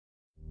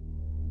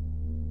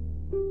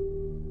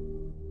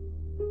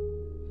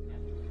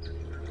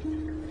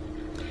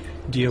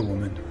Dear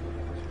woman,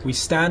 we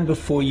stand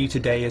before you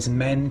today as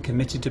men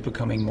committed to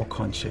becoming more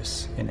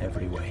conscious in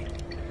every way.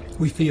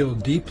 We feel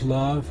deep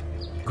love,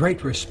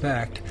 great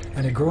respect,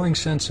 and a growing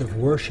sense of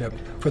worship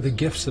for the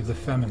gifts of the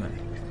feminine.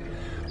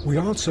 We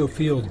also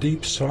feel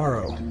deep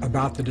sorrow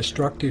about the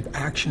destructive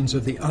actions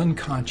of the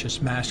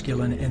unconscious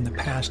masculine in the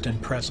past and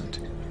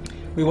present.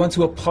 We want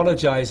to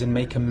apologize and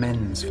make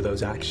amends for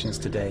those actions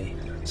today,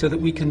 so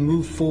that we can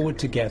move forward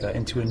together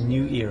into a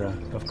new era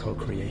of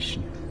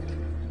co-creation.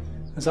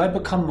 As I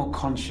become more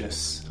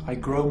conscious, I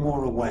grow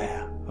more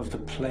aware of the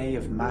play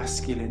of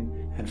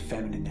masculine and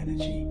feminine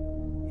energy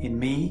in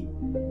me,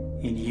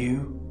 in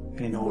you,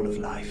 and in all of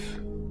life.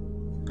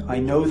 I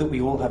know that we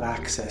all have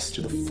access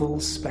to the full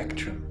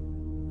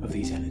spectrum of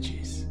these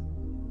energies.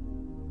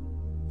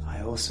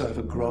 I also have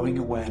a growing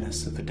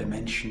awareness of the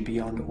dimension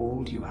beyond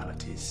all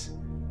dualities,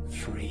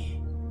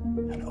 free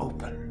and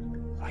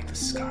open like the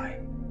sky.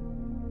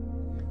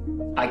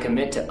 I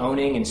commit to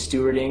owning and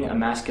stewarding a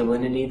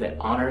masculinity that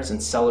honors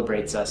and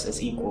celebrates us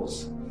as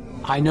equals.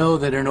 I know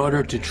that in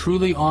order to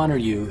truly honor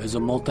you as a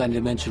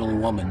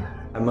multidimensional woman,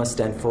 I must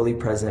stand fully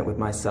present with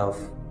myself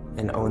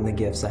and own the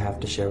gifts I have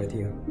to share with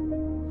you.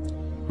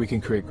 We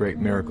can create great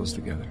miracles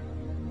together.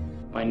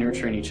 By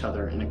nurturing each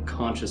other in a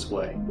conscious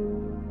way.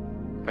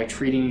 By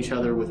treating each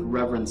other with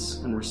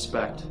reverence and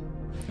respect.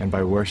 And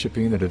by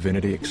worshiping the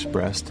divinity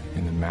expressed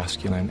in the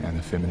masculine and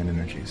the feminine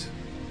energies.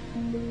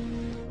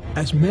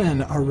 As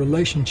men, our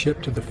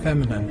relationship to the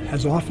feminine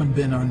has often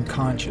been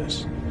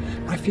unconscious.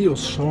 I feel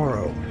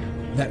sorrow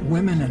that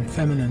women and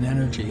feminine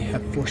energy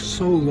have for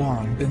so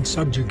long been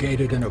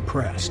subjugated and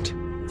oppressed.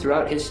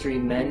 Throughout history,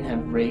 men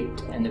have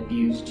raped and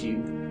abused you,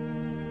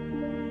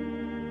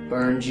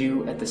 burned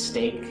you at the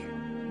stake,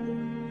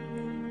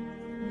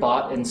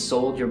 bought and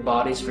sold your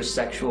bodies for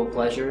sexual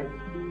pleasure,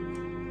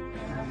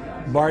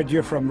 barred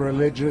you from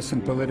religious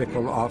and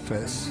political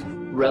office,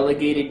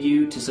 relegated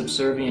you to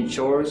subservient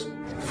chores,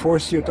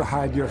 forced you to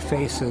hide your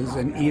faces,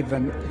 and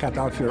even cut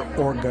off your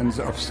organs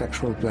of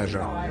sexual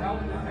pleasure.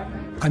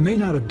 I may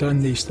not have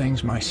done these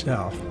things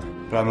myself,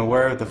 but I'm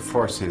aware of the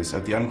forces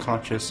of the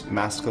unconscious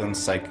masculine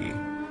psyche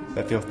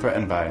that feel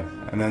threatened by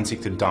and then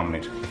seek to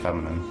dominate the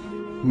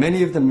feminine.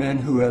 Many of the men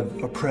who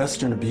have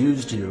oppressed and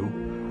abused you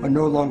are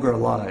no longer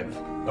alive.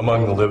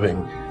 Among the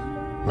living,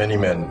 many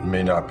men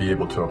may not be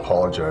able to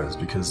apologize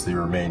because they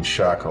remain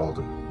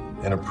shackled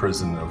in a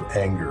prison of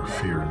anger,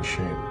 fear, and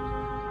shame.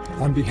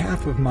 On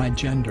behalf of my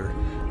gender,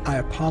 I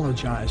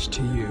apologize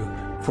to you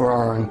for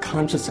our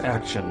unconscious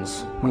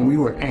actions when we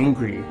were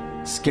angry,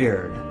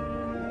 scared,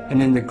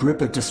 and in the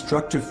grip of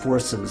destructive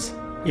forces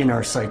in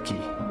our psyche.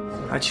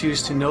 I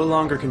choose to no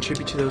longer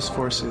contribute to those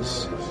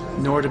forces,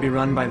 nor to be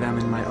run by them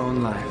in my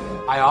own life.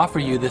 I offer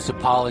you this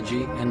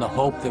apology in the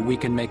hope that we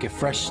can make a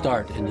fresh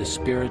start in the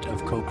spirit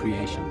of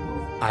co-creation.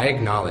 I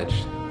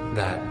acknowledge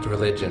that the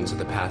religions of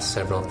the past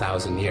several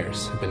thousand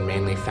years have been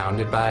mainly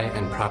founded by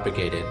and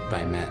propagated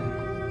by men.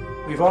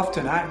 We've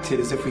often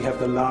acted as if we have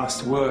the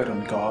last word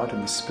on God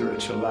and the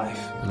spiritual life.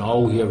 And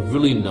all we have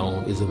really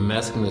known is a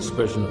masculine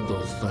expression of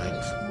those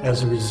things.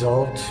 As a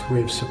result,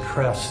 we've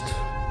suppressed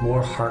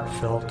more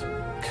heartfelt,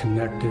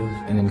 connective,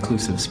 and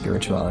inclusive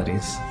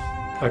spiritualities.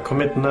 I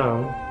commit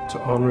now to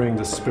honoring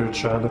the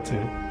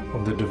spirituality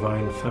of the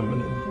divine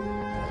feminine.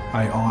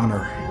 I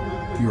honor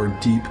your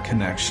deep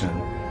connection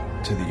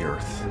to the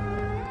earth.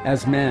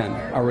 As men,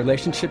 our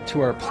relationship to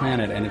our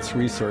planet and its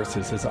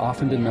resources has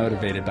often been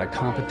motivated by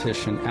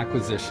competition,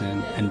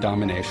 acquisition, and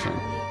domination.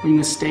 We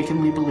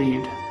mistakenly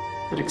believed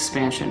that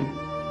expansion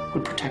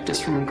would protect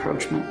us from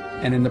encroachment.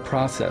 And in the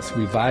process,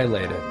 we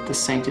violated the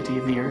sanctity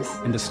of the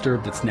earth and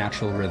disturbed its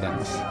natural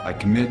rhythms. I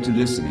commit to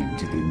listening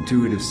to the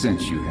intuitive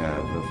sense you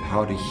have of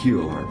how to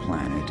heal our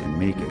planet and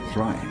make it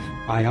thrive.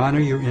 I honor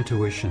your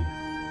intuition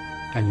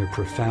and your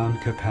profound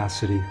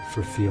capacity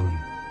for feeling.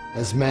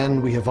 As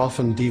men, we have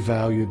often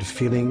devalued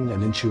feeling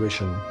and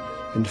intuition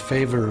in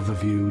favor of a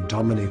view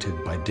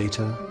dominated by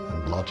data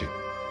and logic.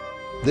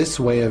 This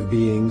way of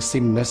being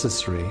seemed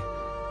necessary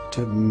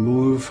to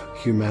move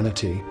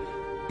humanity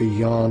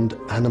beyond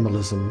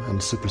animalism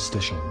and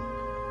superstition,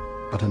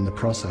 but in the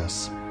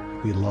process,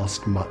 we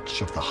lost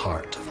much of the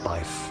heart of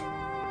life.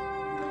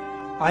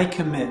 I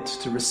commit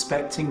to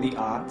respecting the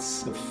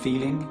arts of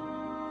feeling,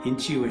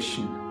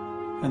 intuition,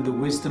 and the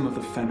wisdom of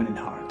the feminine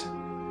heart,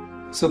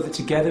 so that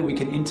together we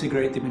can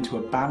integrate them into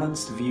a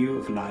balanced view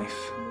of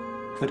life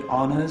that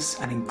honors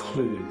and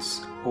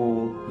includes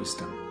all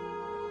wisdom.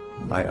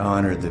 I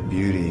honor the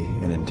beauty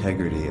and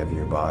integrity of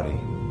your body.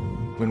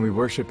 When we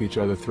worship each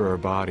other through our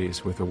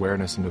bodies with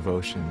awareness and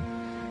devotion,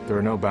 there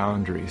are no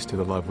boundaries to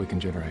the love we can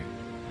generate.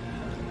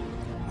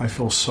 I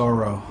feel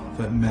sorrow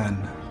that men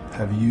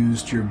have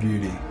used your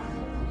beauty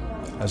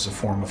as a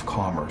form of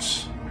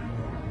commerce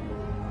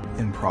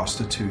in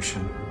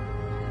prostitution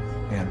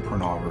and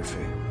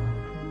pornography.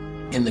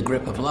 In the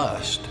grip of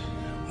lust,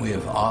 we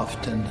have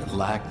often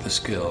lacked the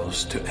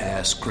skills to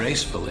ask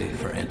gracefully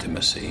for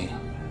intimacy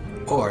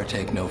or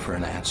take no for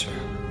an answer.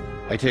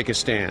 I take a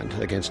stand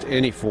against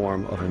any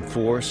form of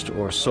enforced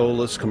or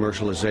soulless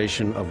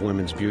commercialization of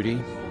women's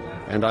beauty,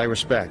 and I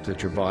respect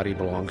that your body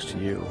belongs to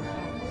you.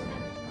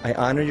 I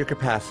honor your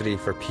capacity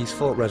for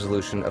peaceful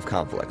resolution of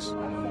conflicts,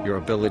 your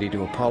ability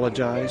to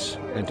apologize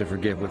and to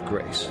forgive with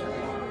grace.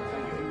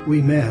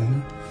 We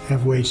men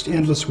have waged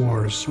endless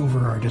wars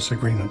over our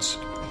disagreements.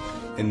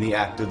 In the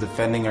act of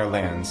defending our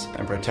lands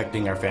and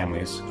protecting our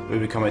families, we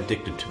become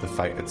addicted to the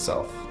fight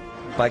itself.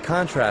 By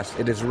contrast,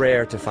 it is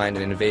rare to find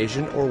an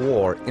invasion or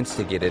war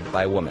instigated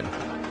by women.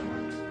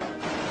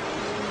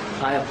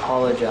 I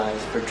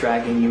apologize for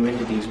dragging you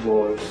into these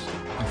wars.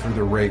 For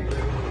the rape,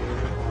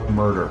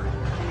 murder,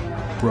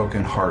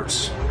 broken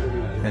hearts,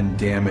 and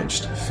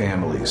damaged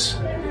families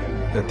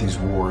that these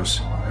wars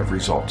have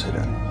resulted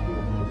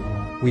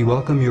in. We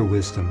welcome your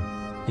wisdom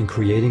in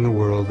creating a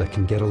world that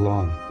can get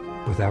along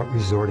without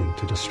resorting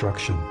to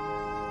destruction.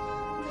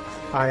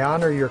 I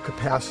honor your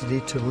capacity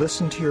to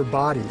listen to your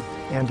body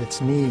and its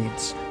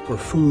needs for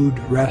food,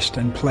 rest,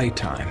 and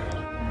playtime.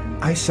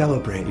 I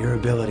celebrate your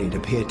ability to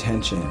pay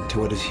attention to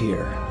what is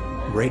here,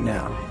 right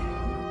now.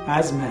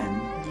 As men,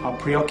 our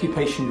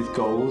preoccupation with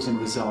goals and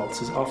results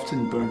has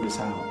often burned us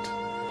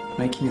out,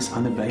 making us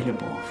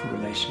unavailable for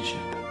relationship.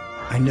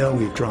 I know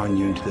we've drawn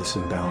you into this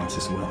imbalance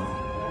as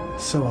well,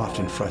 so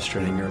often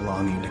frustrating your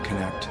longing to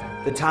connect.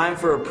 The time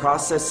for a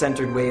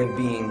process-centered way of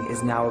being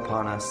is now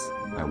upon us.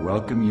 I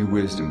welcome your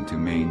wisdom to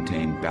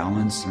maintain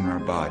balance in our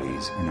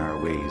bodies and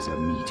our ways of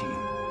meeting.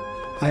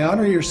 I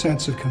honor your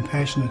sense of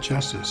compassionate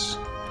justice.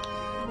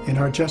 In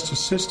our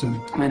justice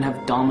system, men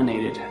have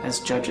dominated as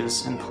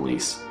judges and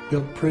police,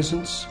 built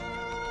prisons,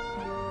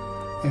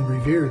 and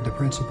revered the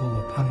principle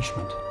of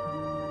punishment.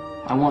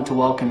 I want to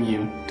welcome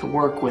you to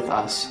work with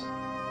us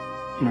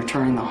in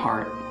returning the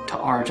heart to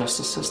our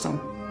justice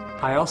system.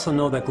 I also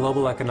know that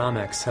global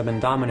economics have been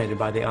dominated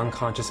by the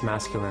unconscious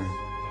masculine,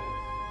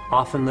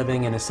 often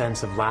living in a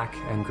sense of lack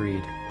and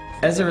greed.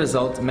 As a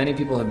result, many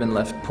people have been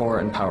left poor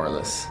and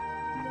powerless.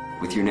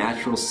 With your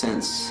natural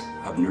sense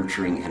of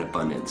nurturing and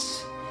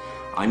abundance,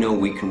 I know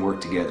we can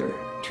work together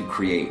to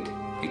create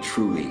a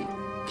truly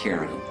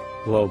caring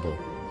global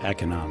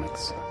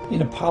economics.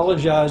 In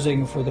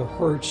apologizing for the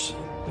hurts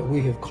that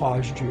we have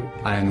caused you,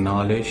 I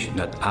acknowledge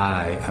that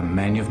I and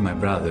many of my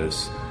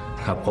brothers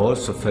have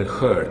also felt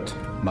hurt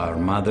by our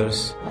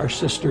mothers, our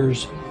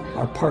sisters,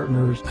 our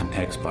partners, and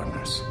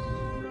ex-partners.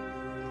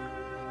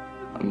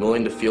 I'm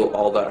willing to feel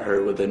all that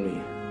hurt within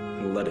me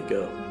and let it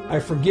go. I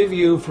forgive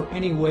you for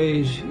any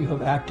ways you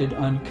have acted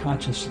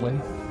unconsciously,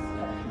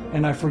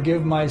 and I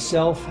forgive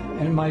myself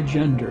and my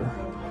gender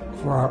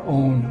for our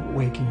own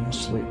waking and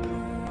sleep.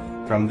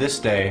 From this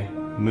day,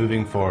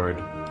 moving forward,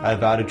 I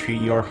vow to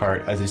treat your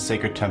heart as a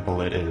sacred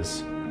temple it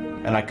is,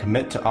 and I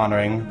commit to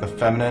honoring the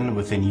feminine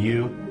within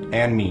you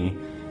and me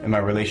in my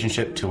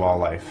relationship to all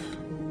life.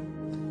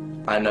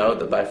 I know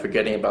that by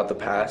forgetting about the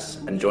past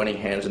and joining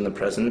hands in the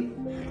present,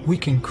 we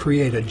can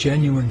create a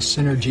genuine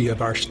synergy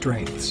of our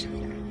strengths.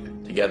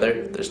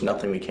 Together, there's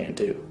nothing we can't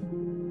do.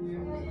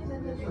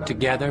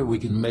 Together, we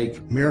can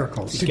make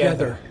miracles.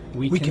 Together,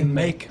 we can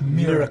make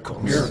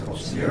miracles.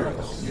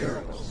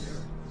 Miracles.